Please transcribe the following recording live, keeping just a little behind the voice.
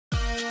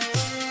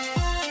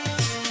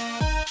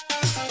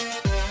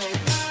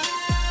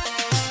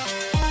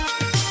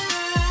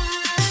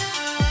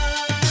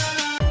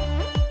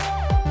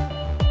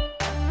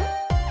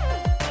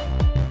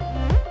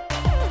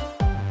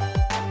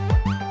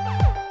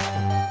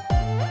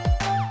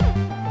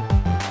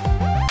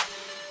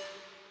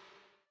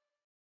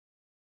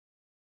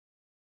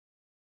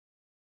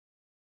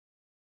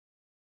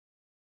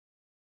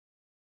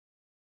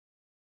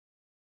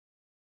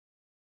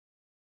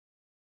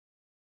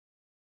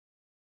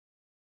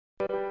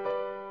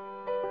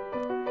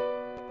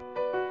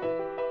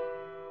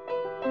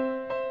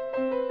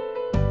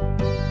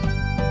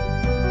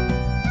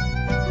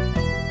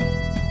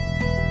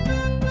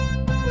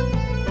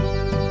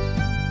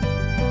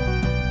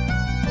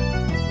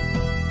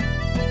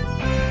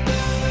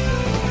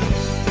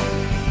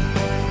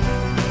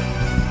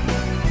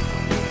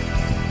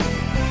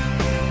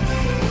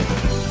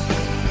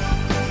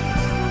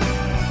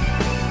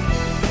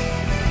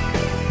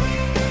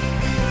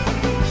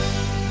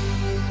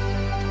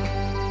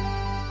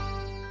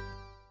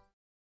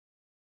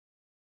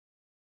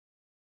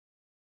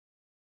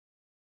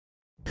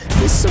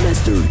This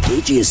semester,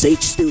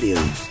 KGSH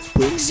Studios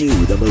brings you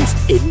the most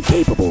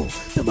incapable,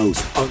 the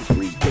most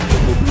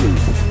unpredictable group.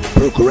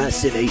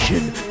 Procrastination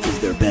is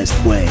their best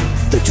way.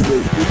 The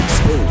truth will be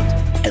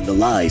spilled, and the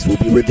lies will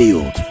be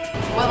revealed.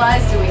 What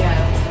lies do we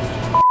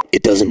have?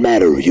 It doesn't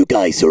matter, you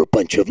guys are a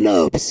bunch of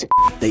nubs.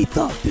 They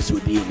thought this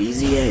would be an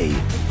easy A.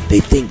 They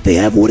think they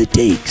have what it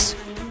takes,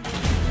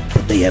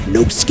 but they have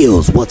no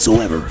skills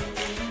whatsoever.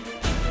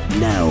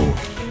 Now,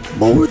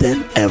 more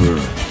than ever,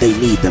 they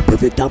need the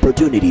perfect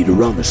opportunity to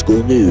run the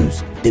school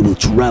news. They will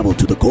travel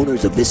to the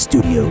corners of this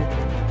studio.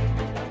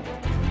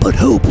 But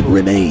hope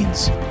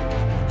remains.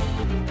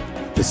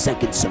 The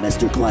second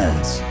semester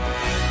class.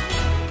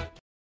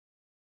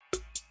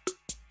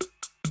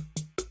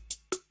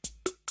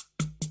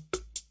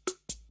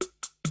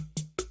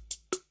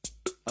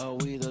 Are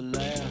we the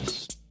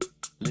last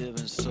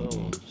living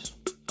souls?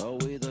 Are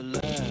we the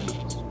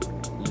last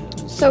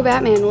living So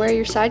Batman, where are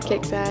your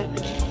sidekicks at?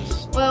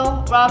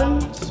 Well, Robin,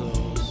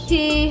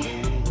 he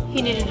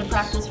needed to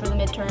practice for the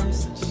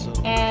midterms,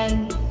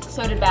 and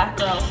so did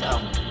Batgirl, so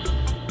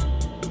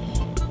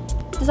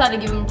decided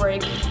to give him a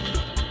break.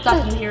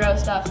 Stop the hero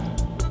stuff.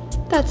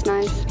 That's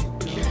nice.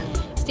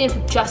 Stand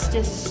for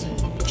justice,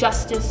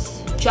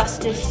 justice,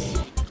 justice,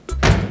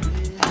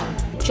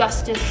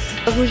 justice.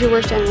 Who's your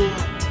worst enemy?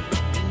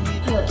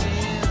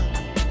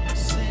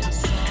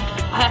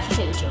 I have to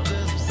say the Joker.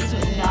 He's a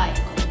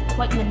maniacal,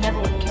 quite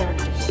malevolent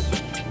character.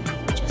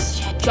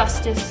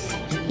 Justice.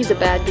 He's a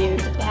bad dude.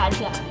 He's a bad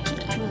guy.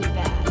 Really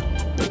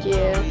bad.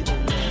 Yeah.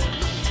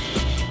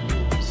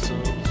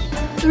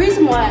 The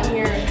reason why I'm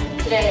here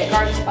today at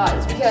Garden Spot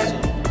is because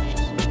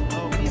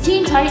the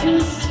Teen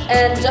Titans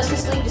and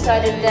Justice League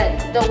decided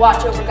that they'll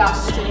watch over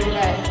Gotham City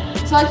today.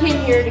 So I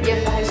came here to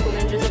give the high school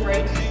ninjas a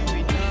break.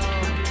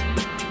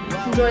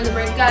 Enjoy the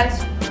break,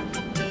 guys.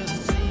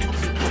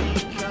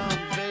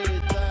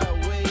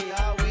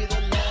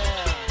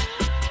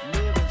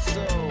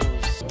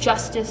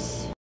 Justice.